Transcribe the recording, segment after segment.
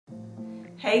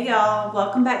Hey y'all,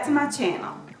 welcome back to my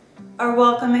channel, or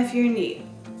welcome if you're new.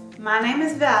 My name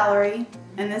is Valerie,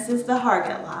 and this is the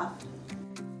Hargett Life.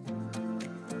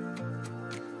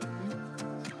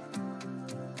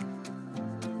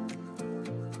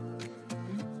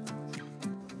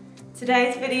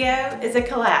 Today's video is a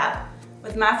collab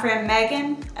with my friend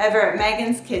Megan over at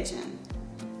Megan's Kitchen.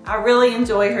 I really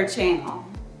enjoy her channel.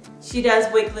 She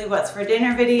does weekly what's for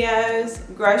dinner videos,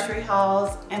 grocery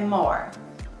hauls, and more.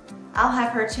 I'll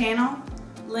have her channel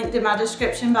linked in my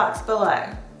description box below.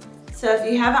 So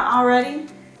if you haven't already,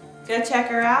 go check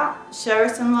her out, show her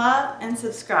some love, and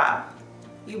subscribe.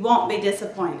 You won't be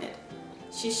disappointed.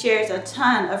 She shares a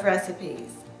ton of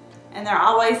recipes, and they're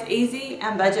always easy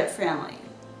and budget friendly.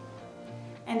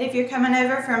 And if you're coming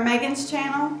over from Megan's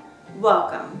channel,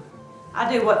 welcome. I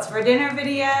do what's for dinner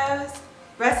videos,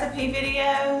 recipe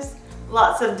videos,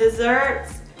 lots of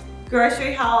desserts,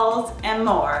 grocery hauls, and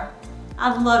more.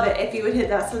 I'd love it if you would hit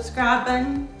that subscribe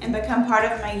button and become part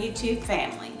of my YouTube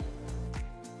family.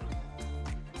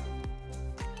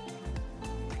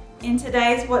 In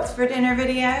today's What's for Dinner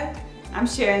video, I'm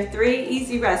sharing 3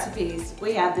 easy recipes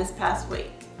we had this past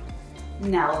week.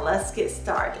 Now let's get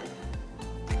started.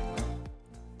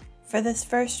 For this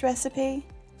first recipe,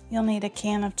 you'll need a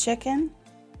can of chicken,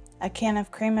 a can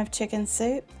of cream of chicken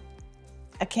soup,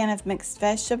 a can of mixed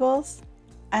vegetables,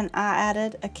 and I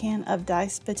added a can of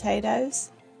diced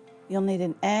potatoes. You'll need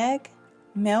an egg,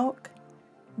 milk,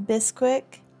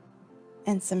 Bisquick,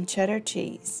 and some cheddar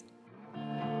cheese.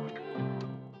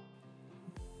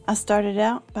 I started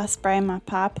out by spraying my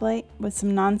pie plate with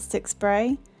some nonstick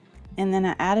spray, and then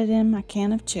I added in my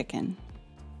can of chicken.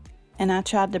 And I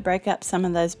tried to break up some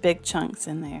of those big chunks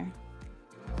in there.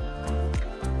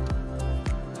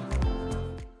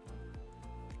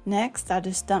 Next, I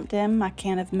just dumped in my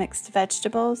can of mixed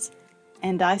vegetables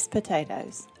and diced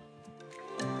potatoes.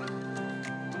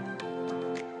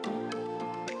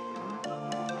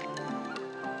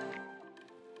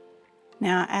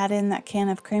 Now I add in that can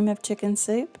of cream of chicken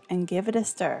soup and give it a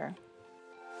stir.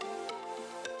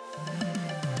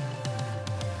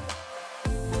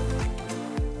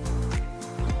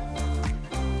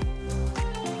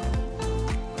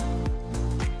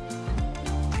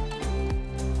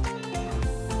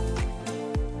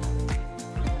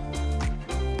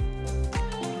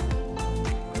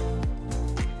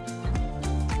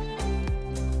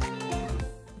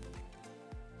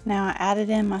 Now I added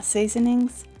in my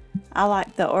seasonings. I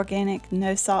like the organic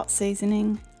no salt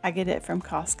seasoning. I get it from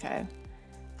Costco.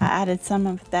 I added some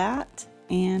of that,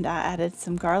 and I added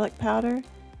some garlic powder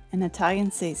and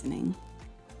Italian seasoning.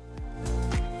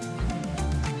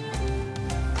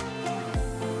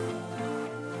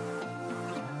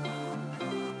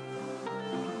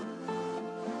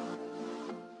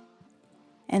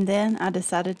 And then I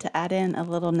decided to add in a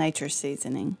little nature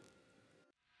seasoning.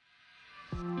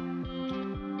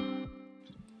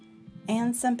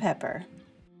 And some pepper.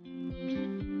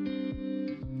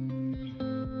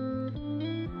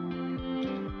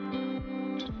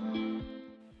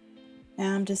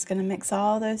 Now I'm just going to mix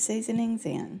all those seasonings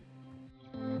in.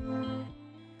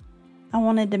 I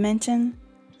wanted to mention,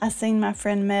 I seen my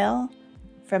friend Mel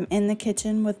from In the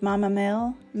Kitchen with Mama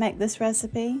Mel make this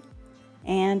recipe,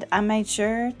 and I made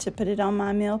sure to put it on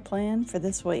my meal plan for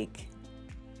this week.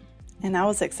 And I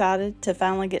was excited to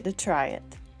finally get to try it.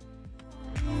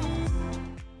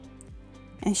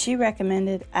 And she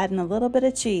recommended adding a little bit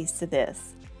of cheese to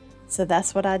this, so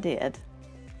that's what I did.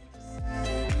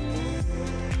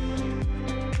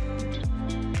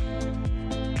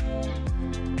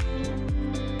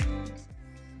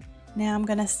 Now I'm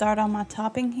going to start on my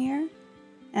topping here,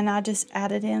 and I just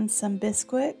added in some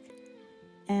Bisquick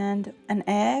and an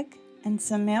egg and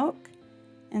some milk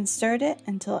and stirred it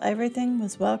until everything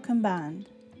was well combined.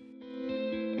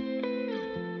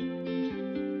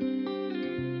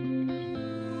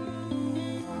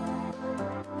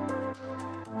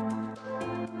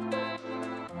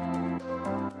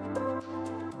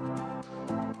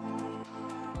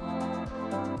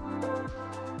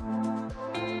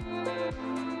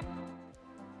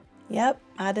 Yep,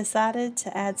 I decided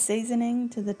to add seasoning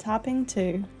to the topping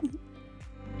too.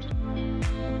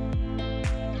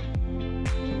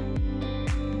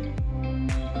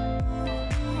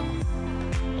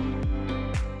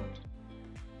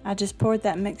 I just poured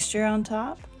that mixture on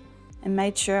top and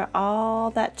made sure all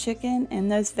that chicken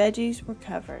and those veggies were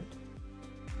covered.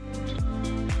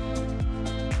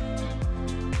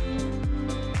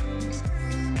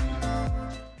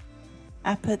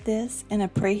 I put this in a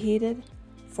preheated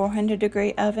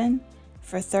 400-degree oven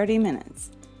for 30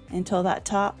 minutes until that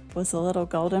top was a little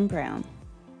golden brown.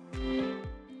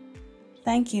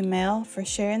 Thank you, Mel, for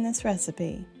sharing this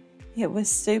recipe. It was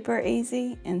super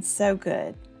easy and so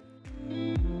good.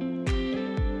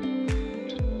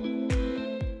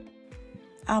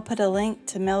 I'll put a link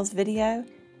to Mel's video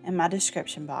in my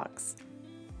description box.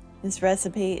 This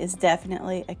recipe is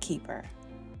definitely a keeper.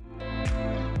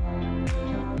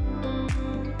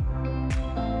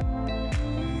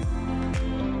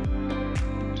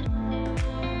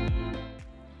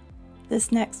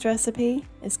 This next recipe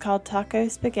is called taco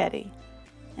spaghetti,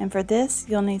 and for this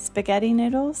you'll need spaghetti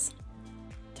noodles,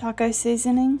 taco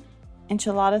seasoning,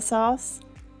 enchilada sauce,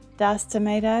 diced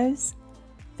tomatoes,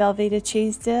 Velveeta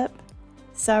cheese dip,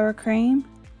 sour cream,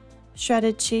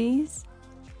 shredded cheese,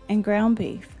 and ground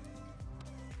beef.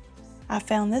 I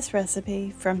found this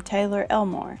recipe from Taylor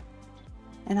Elmore,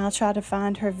 and I'll try to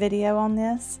find her video on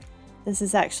this. This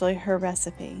is actually her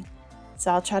recipe,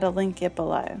 so I'll try to link it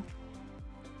below.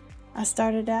 I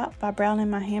started out by browning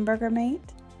my hamburger meat,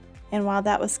 and while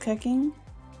that was cooking,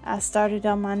 I started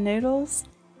on my noodles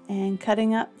and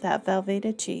cutting up that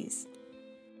Velveeta cheese.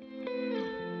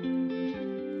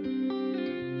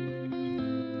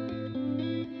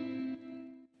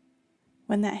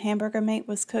 When that hamburger meat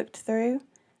was cooked through,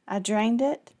 I drained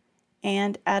it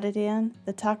and added in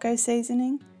the taco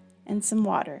seasoning and some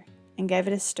water and gave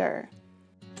it a stir.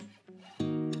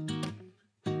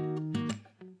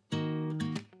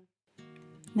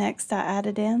 Next, I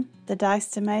added in the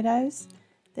diced tomatoes,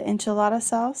 the enchilada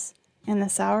sauce, and the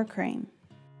sour cream.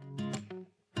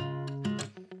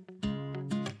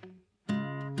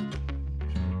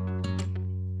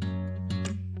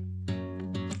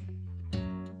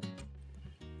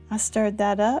 I stirred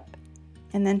that up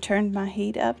and then turned my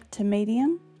heat up to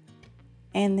medium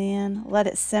and then let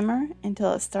it simmer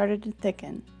until it started to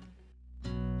thicken.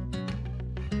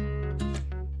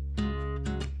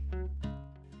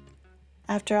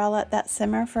 After I let that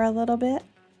simmer for a little bit,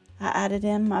 I added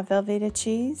in my Velveeta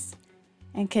cheese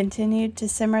and continued to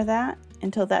simmer that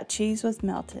until that cheese was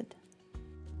melted.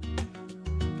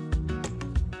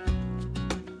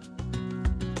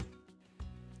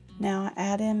 Now I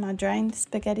add in my drained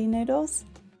spaghetti noodles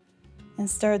and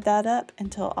stirred that up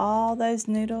until all those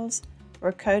noodles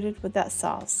were coated with that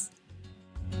sauce.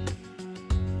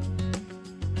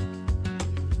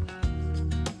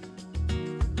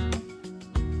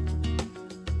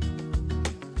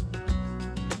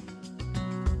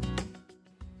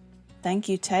 Thank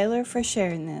you, Taylor, for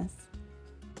sharing this.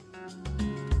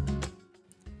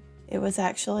 It was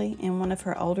actually in one of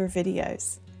her older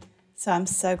videos, so I'm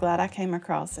so glad I came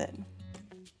across it.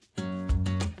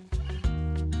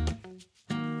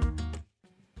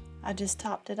 I just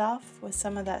topped it off with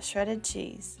some of that shredded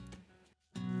cheese.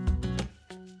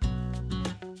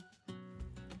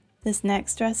 This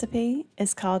next recipe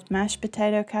is called mashed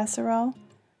potato casserole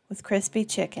with crispy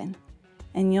chicken,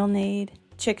 and you'll need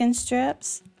chicken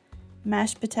strips,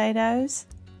 mashed potatoes,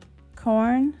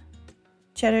 corn,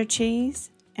 cheddar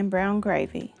cheese, and brown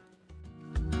gravy.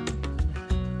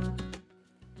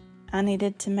 I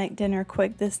needed to make dinner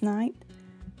quick this night,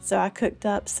 so I cooked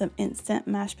up some instant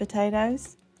mashed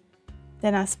potatoes.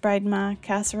 Then I sprayed my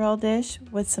casserole dish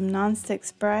with some nonstick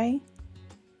spray,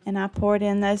 and I poured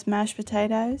in those mashed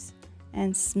potatoes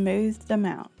and smoothed them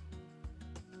out.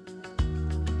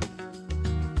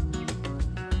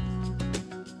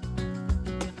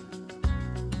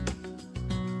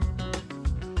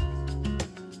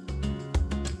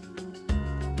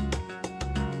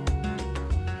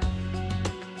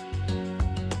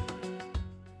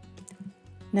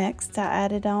 Next, I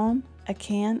added on a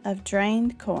can of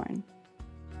drained corn.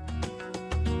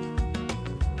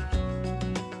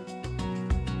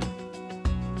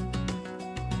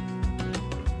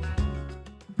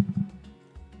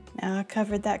 Now I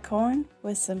covered that corn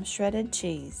with some shredded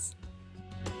cheese.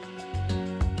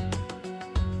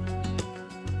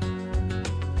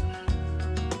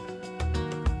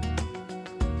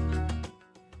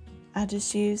 I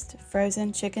just used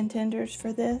frozen chicken tenders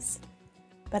for this,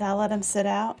 but I let them sit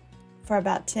out for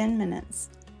about 10 minutes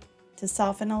to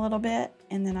soften a little bit,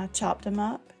 and then I chopped them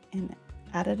up and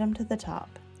added them to the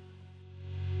top.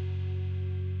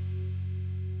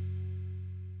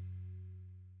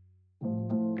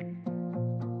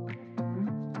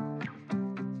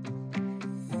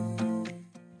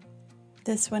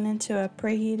 This went into a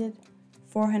preheated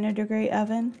 400-degree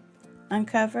oven,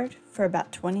 uncovered, for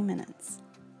about 20 minutes.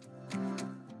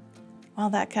 While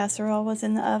that casserole was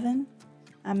in the oven,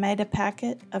 I made a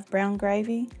packet of brown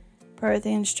gravy per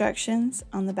the instructions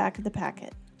on the back of the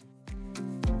packet.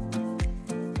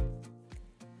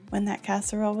 When that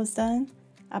casserole was done,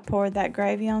 I poured that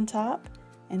gravy on top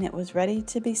and it was ready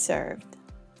to be served.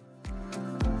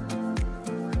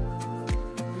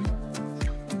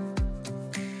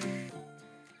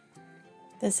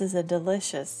 This is a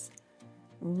delicious,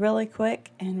 really quick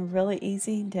and really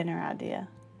easy dinner idea.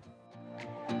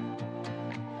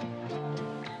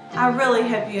 I really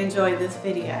hope you enjoyed this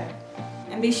video.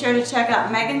 And be sure to check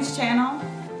out Megan's channel,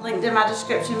 linked in my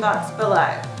description box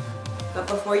below. But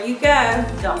before you go,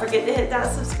 don't forget to hit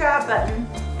that subscribe button,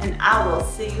 and I will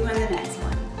see you in the next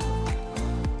one.